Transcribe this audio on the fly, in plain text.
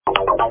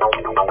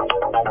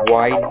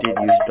Why did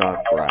you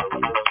stop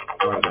rapping?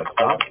 Why did I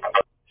stop?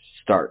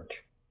 Start.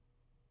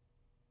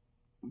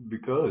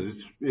 Because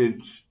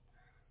it's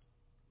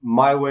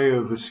my way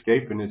of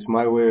escaping. It's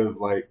my way of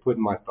like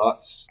putting my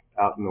thoughts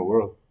out in the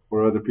world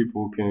where other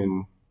people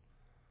can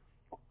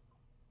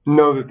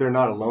know that they're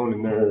not alone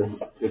in their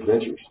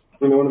adventures.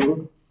 You know what I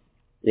mean?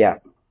 Yeah.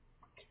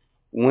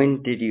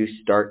 When did you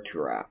start to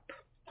rap?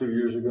 2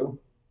 years ago.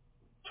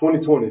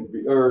 2020,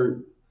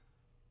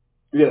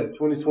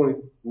 2020,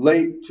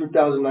 late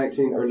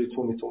 2019, early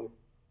 2020.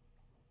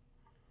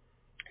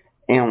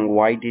 And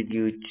why did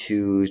you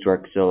choose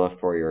Rakzilla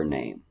for your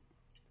name?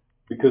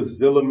 Because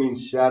Zilla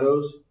means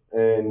shadows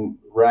and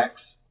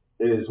Rax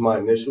is my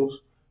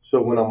initials.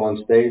 So when I'm on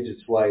stage,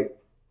 it's like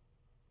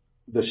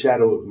the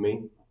shadow of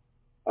me.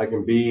 I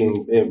can be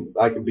and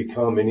I can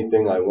become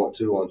anything I want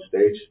to on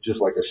stage,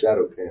 just like a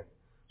shadow can.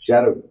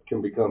 Shadow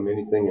can become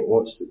anything it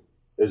wants to,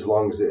 as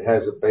long as it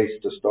has a base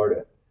to start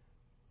at.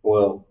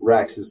 Well,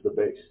 Rax is the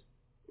base,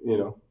 you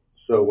know.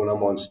 So when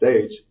I'm on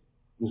stage,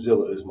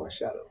 Zilla is my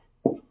shadow.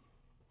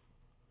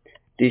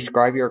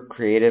 Describe your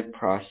creative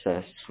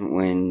process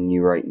when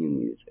you write new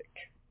music.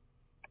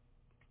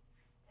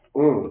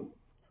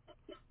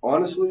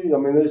 Honestly, I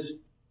mean, there's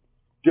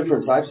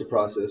different types of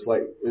process,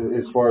 like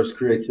as far as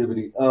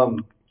creativity.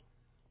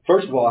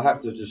 First of all, I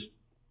have to just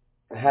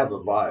have a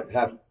vibe,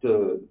 have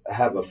to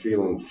have a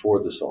feeling for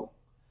the song.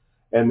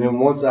 And then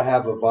once I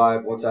have a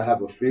vibe, once I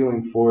have a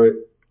feeling for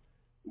it,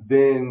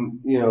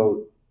 then,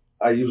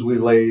 I usually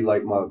lay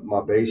like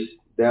my bass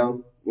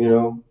down,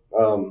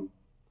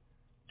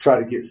 try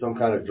to get some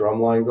kind of drum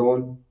line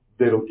going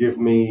that'll give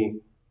me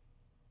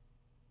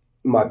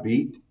my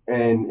beat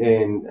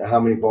and how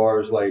many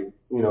bars, like,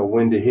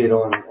 when to hit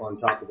on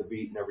top of the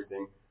beat and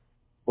everything.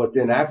 But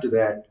then after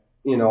that,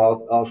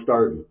 I'll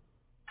start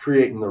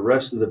creating the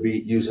rest of the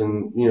beat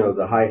using,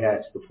 the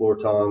hi-hats, the floor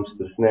toms,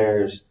 the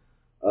snares,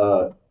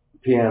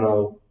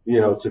 piano,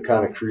 to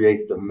kind of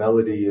create the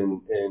melody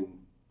and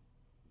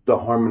the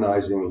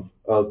harmonizing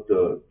of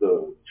the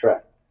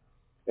track.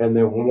 And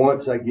then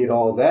once I get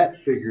all that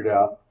figured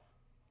out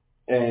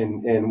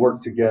and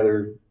work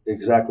together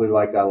exactly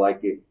like I like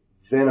it,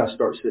 then I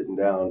start sitting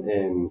down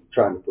and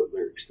trying to put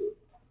lyrics to it.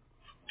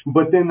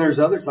 But then there's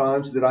other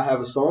times that I have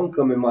a song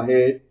come in my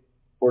head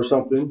or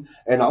something,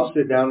 and I'll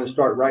sit down and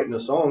start writing a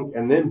song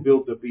and then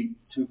build the beat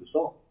to the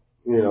song,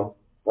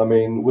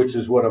 which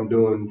is what I'm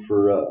doing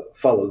for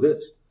Follow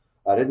This.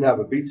 I didn't have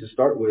a beat to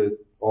start with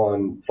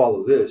on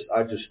Follow This.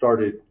 I just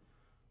started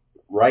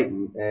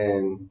writing,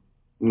 and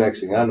next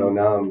thing I know,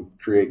 now I'm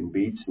creating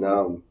beats.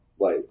 Now I'm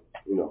like,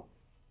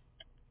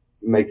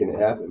 making it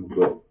happen.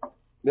 But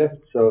yeah,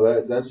 so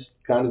that's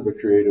kind of the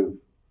creative,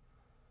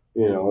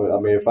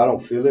 if I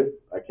don't feel it,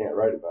 I can't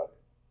write about it.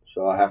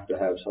 So I have to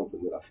have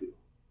something that I feel.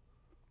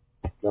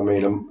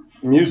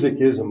 Music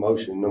is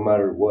emotion, no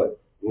matter what.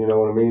 You know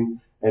what I mean?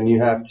 And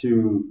you have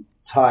to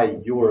tie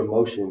your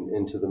emotion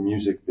into the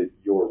music that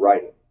you're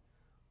writing.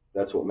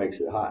 That's what makes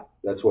it hot.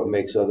 That's what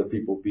makes other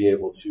people be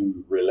able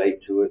to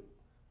relate to it,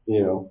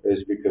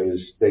 is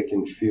because they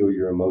can feel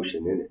your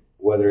emotion in it.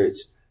 Whether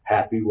it's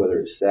happy, whether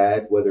it's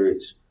sad, whether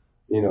it's,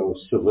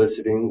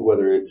 soliciting,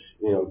 whether it's,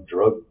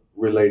 drug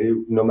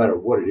related, no matter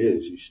what it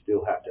is, you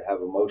still have to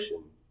have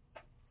emotion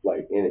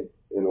like in it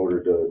in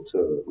order to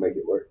make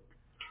it work.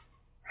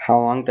 How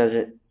long does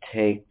it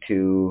take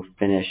to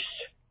finish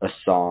a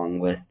song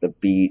with the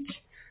beat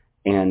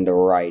and the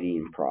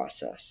writing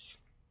process?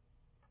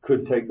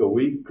 Could take a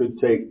week, could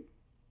take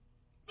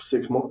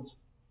 6 months.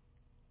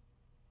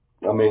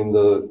 I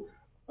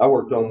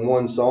worked on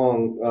one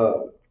song.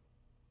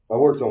 I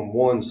worked on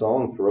one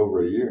song for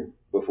over a year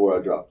before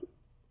I dropped it,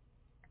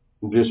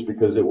 just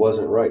because it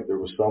wasn't right. There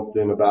was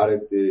something about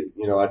it that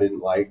I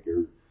didn't like,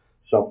 or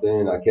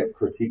something. I kept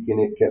critiquing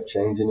it, kept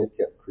changing it,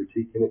 kept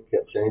critiquing it,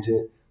 kept changing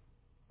it.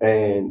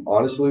 And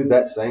honestly,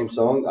 that same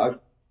song I've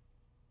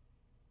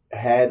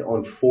had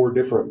on 4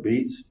 different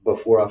beats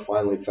before I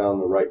finally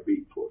found the right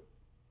beat for it.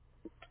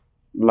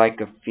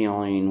 Like a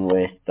feeling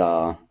with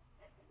the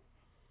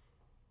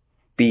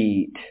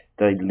beat,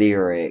 the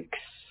lyrics.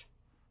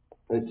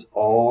 It's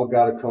all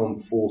got to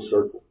come full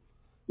circle.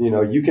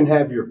 You can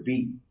have your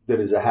beat that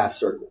is a half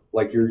circle,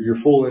 like your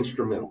full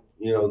instrumental,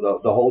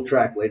 the whole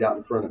track laid out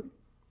in front of you.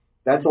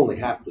 That's only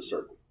half the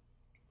circle.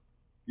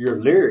 Your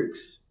lyrics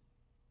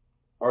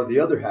are the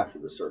other half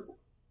of the circle.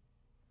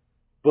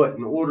 But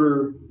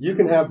you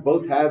can have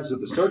both halves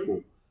of the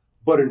circle,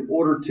 but in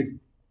order to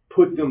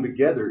put them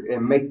together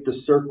and make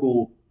the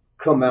circle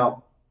come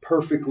out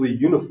perfectly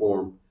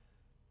uniform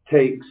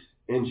takes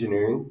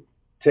engineering,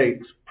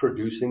 takes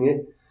producing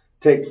it,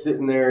 takes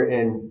sitting there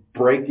and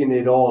breaking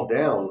it all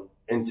down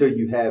until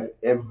you have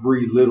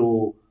every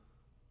little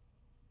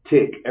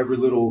tick, every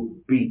little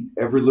beat,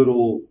 every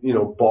little,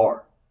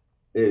 bar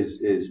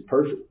is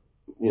perfect,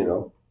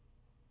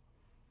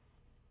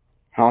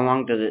 How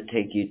long does it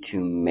take you to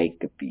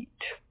make a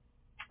beat?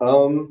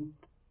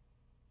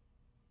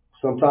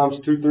 Sometimes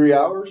 2-3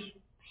 hours,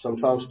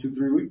 sometimes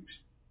 2-3 weeks.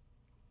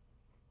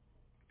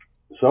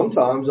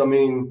 Sometimes,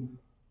 on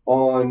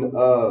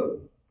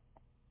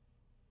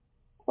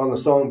on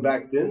the song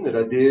back then that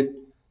I did,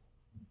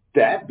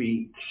 that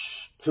beat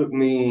took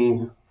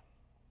me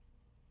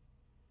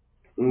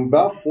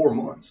about 4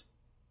 months.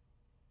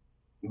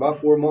 About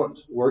 4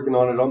 months working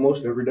on it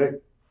almost every day.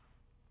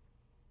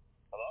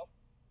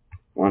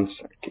 1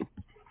 second.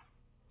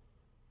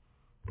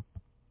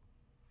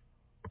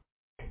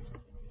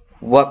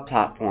 What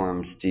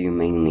platforms do you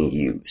mainly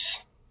use?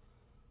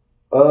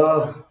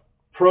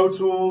 Pro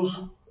Tools,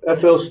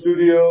 FL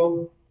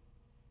Studio,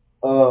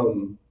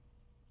 and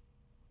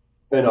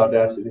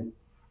Audacity.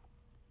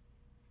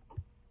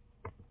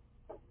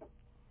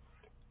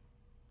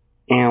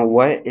 And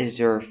what is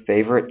your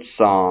favorite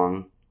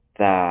song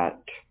that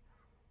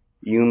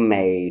you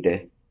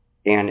made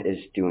and is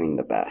doing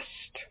the best?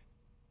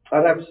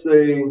 I'd have to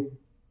say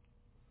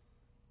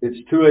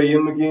it's 2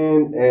 a.m.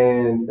 again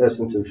and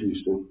Essence of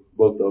Houston,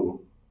 both of them.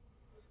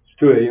 It's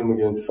 2 a.m.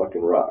 again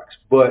fucking rocks.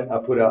 But I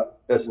put out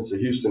Essence of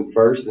Houston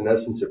first, and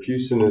Essence of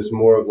Houston is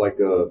more of like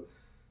a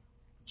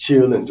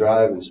chill and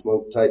drive and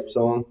smoke type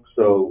song.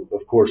 So,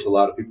 of course, a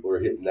lot of people are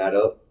hitting that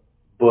up.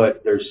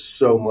 But there's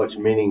so much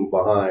meaning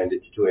behind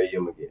it's 2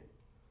 a.m. again.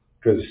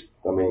 Because,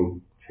 I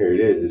mean, here it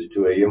is. It's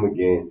 2 a.m.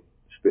 again.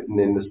 Spitting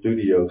in the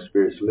studio,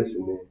 spirits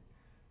listening,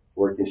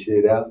 working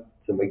shit out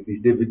to make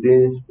these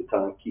dividends. The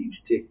time keeps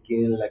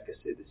ticking like a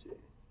citizen.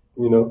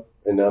 You know?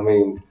 And, I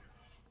mean,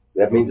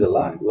 that means a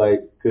lot.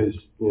 Like, because,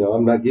 you know,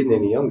 I'm not getting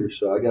any younger.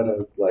 So I got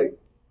to, like,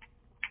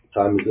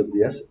 time is of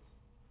the essence.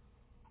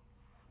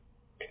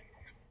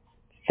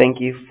 Thank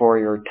you for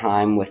your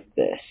time with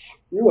this.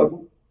 You're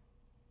welcome.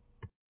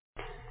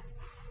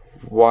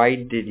 Why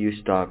did you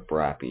stop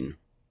rapping?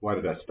 Why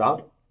did I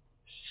stop?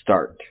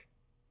 Start.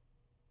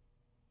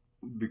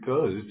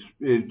 Because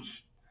it's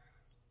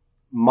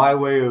my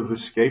way of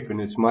escaping.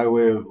 It's my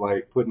way of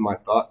like putting my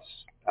thoughts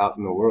out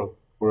in the world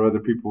where other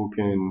people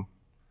can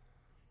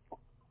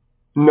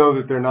know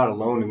that they're not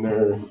alone in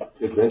their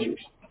adventures.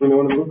 You know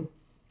what I mean?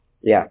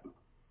 Yeah.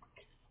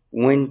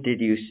 When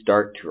did you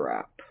start to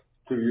rap?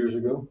 2 years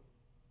ago.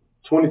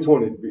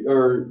 2020,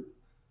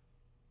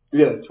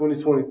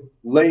 2020,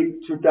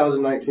 late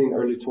 2019,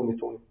 early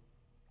 2020.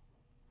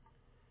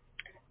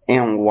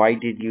 And why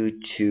did you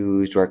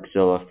choose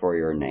Rakzilla for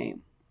your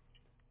name?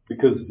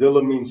 Because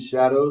Zilla means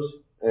shadows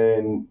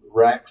and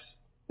Rax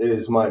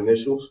is my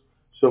initials.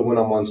 So when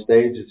I'm on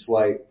stage, it's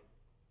like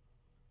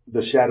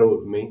the shadow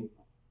of me.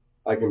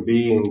 I can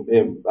be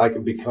and I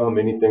can become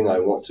anything I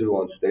want to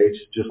on stage,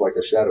 just like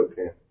a shadow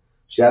can.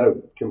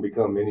 Shadow can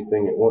become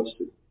anything it wants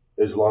to,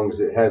 as long as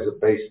it has a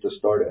base to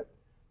start at.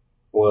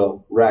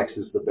 Well, Rax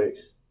is the base,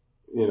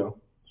 you know.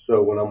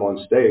 So when I'm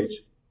on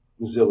stage,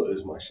 Zilla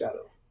is my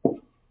shadow.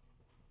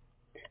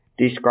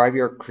 Describe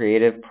your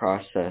creative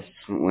process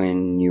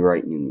when you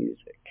write new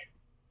music.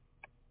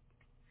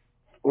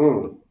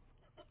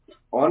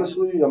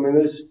 Honestly, I mean,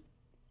 there's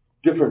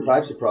different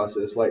types of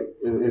process, like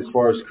as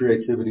far as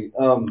creativity.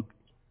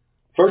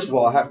 First of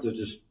all, I have to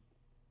just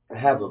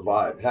have a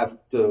vibe, have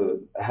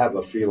to have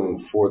a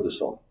feeling for the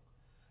song.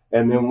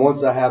 And then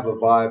once I have a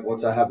vibe,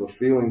 once I have a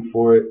feeling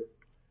for it,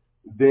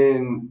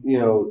 then, you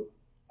know,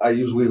 I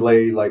usually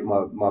lay like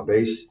my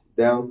bass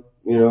down,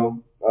 you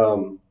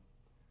know,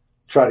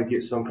 try to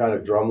get some kind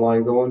of drum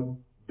line going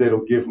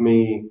that'll give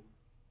me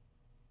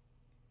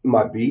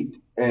my beat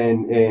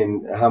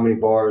and how many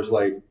bars,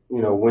 like,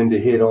 you know, when to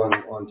hit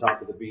on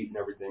top of the beat and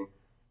everything.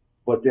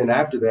 But then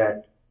after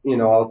that, you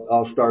know,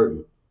 I'll start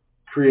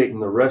creating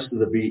the rest of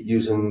the beat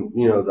using,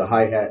 you know, the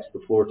hi-hats,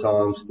 the floor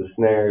toms, the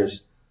snares,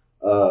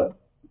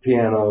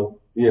 piano,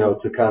 you know,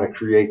 to kind of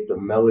create the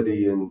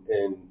melody and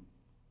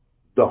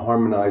the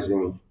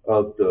harmonizing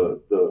of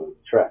the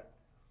track.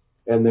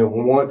 And then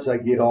once I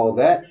get all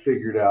that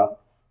figured out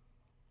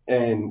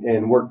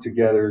and work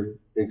together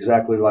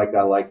exactly like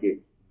I like it,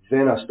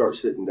 then I start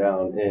sitting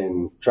down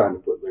and trying to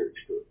put lyrics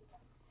to it.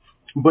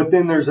 But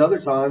then there's other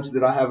times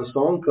that I have a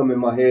song come in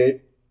my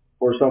head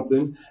or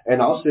something,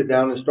 and I'll sit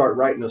down and start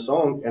writing a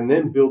song and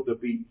then build the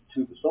beat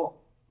to the song,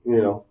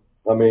 you know.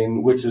 I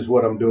mean, which is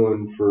what I'm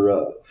doing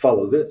for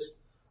Follow This.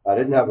 I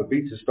didn't have a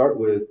beat to start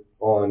with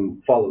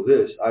on Follow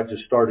This. I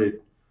just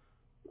started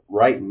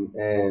writing,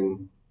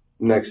 and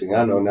next thing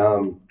I know, now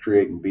I'm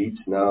creating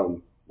beats. Now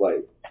I'm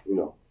like, you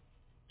know,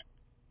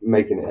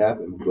 making it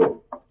happen.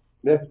 But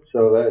yeah,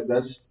 so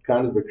that's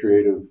kind of the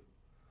creative,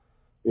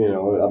 you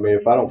know. I mean,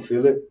 if I don't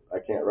feel it, I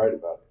can't write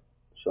about it.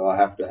 So I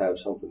have to have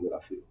something that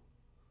I feel.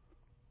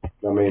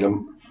 I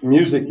mean,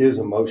 music is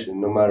emotion,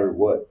 no matter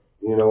what.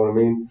 You know what I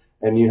mean?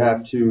 And you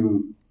have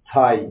to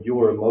tie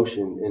your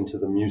emotion into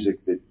the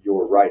music that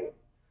you're writing.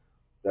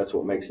 That's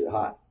what makes it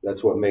hot.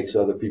 That's what makes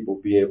other people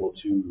be able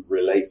to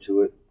relate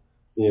to it,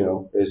 you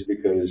know, is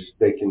because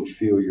they can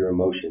feel your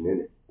emotion in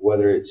it.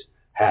 Whether it's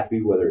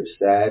happy, whether it's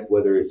sad,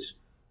 whether it's,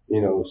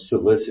 you know,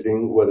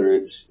 soliciting, whether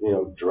it's, you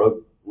know,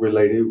 drug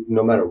related,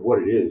 no matter what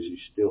it is, you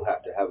still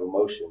have to have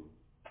emotion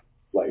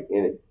like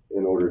in it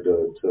in order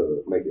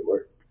to make it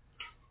work.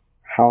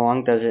 How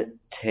long does it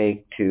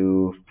take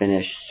to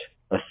finish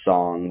a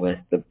song with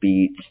the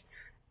beat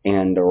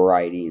and the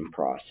writing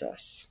process?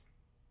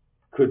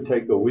 Could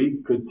take a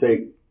week, could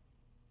take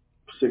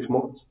 6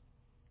 months.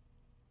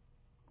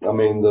 I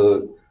mean,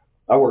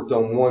 I worked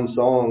on one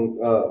song.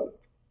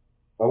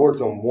 I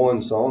worked on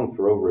one song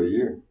for over a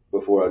year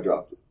before I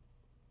dropped it,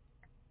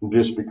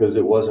 just because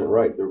it wasn't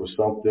right. There was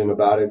something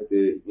about it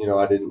that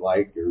I didn't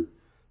like, or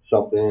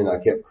something, and I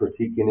kept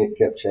critiquing it,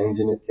 kept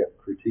changing it, kept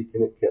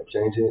critiquing it, kept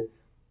changing it.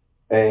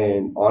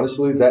 And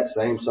honestly, that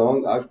same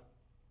song I've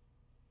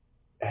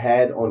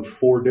had on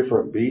 4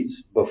 different beats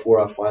before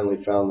I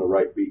finally found the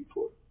right beat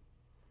for it.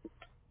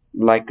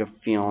 Like a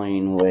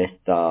feeling with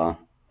the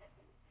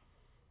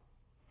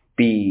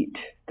beat,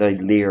 the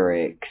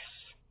lyrics.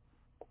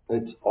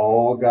 It's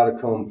all got to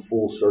come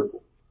full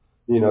circle.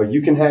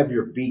 You can have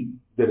your beat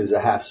that is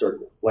a half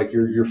circle, like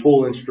your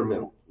full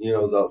instrumental.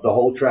 The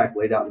whole track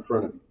laid out in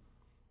front of you.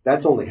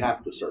 That's only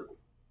half the circle.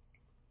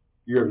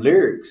 Your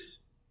lyrics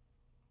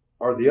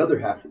are the other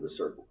half of the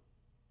circle.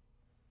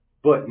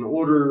 But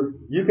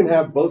you can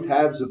have both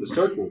halves of the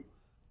circle,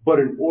 but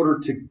in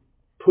order to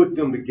put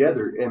them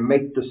together and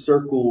make the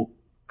circle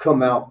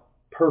come out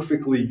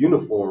perfectly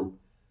uniform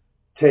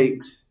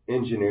takes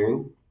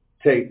engineering,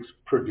 takes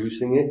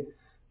producing it,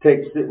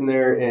 takes sitting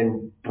there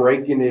and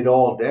breaking it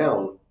all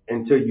down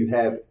until you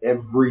have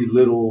every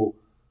little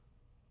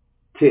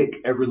tick,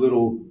 every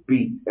little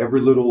beat,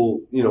 every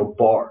little,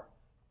 bar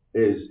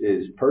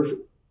is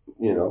perfect,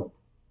 you know.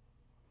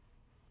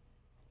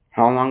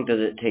 How long does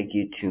it take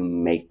you to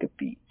make a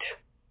beat?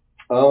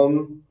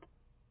 Um,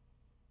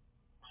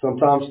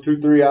 Sometimes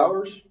 2, 3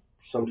 hours,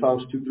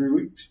 sometimes 2, 3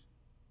 weeks.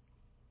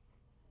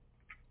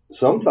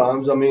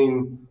 Sometimes, I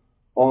mean,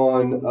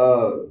 on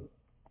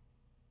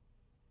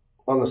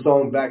the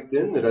song back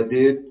then that I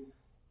did,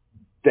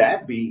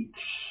 that beat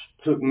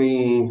took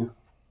me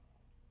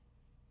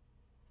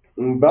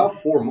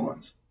about 4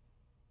 months.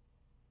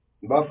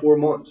 About 4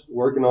 months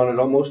working on it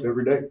almost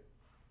every day.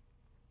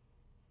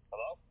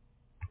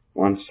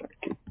 1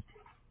 second.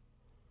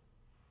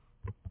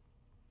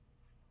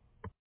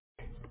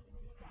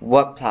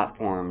 What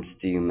platforms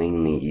do you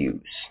mainly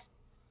use?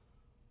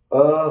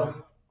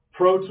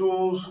 Pro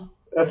Tools,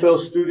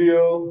 FL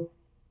Studio,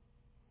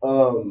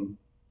 um,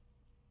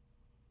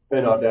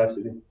 and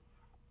Audacity.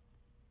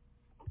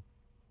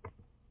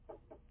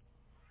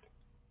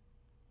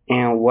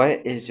 And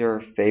what is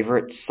your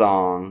favorite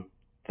song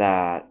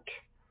that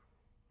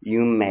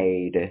you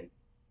made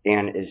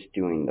and is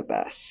doing the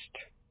best?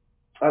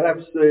 I'd have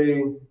to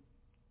say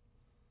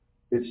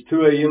it's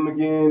 2 a.m.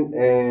 again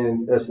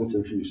and Essence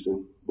of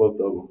Houston, both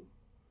of them.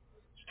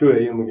 It's 2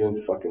 a.m.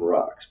 again fucking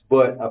rocks.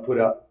 But I put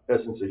out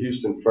Essence of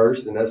Houston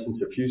first, and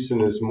Essence of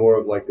Houston is more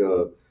of like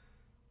a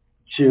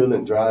chill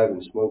and drive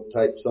and smoke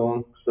type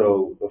song.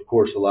 So, of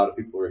course, a lot of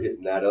people are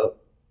hitting that up.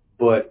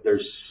 But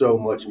there's so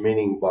much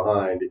meaning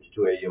behind it's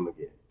 2 a.m.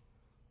 again.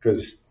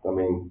 Because, I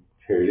mean,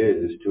 here it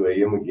is, it's 2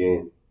 a.m.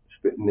 again,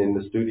 spitting in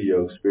the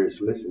studio, spirits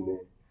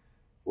listening,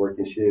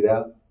 working shit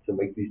out to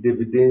make these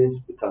dividends.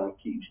 The time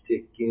keeps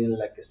ticking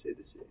like a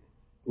citizen,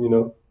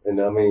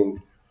 And I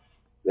mean,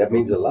 that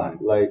means a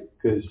lot, like,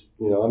 because,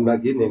 I'm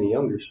not getting any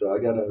younger, so I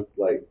gotta,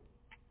 like,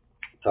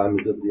 time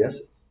is of the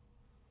essence.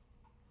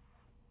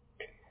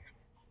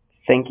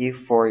 Thank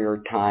you for your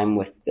time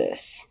with this.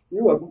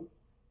 You're welcome.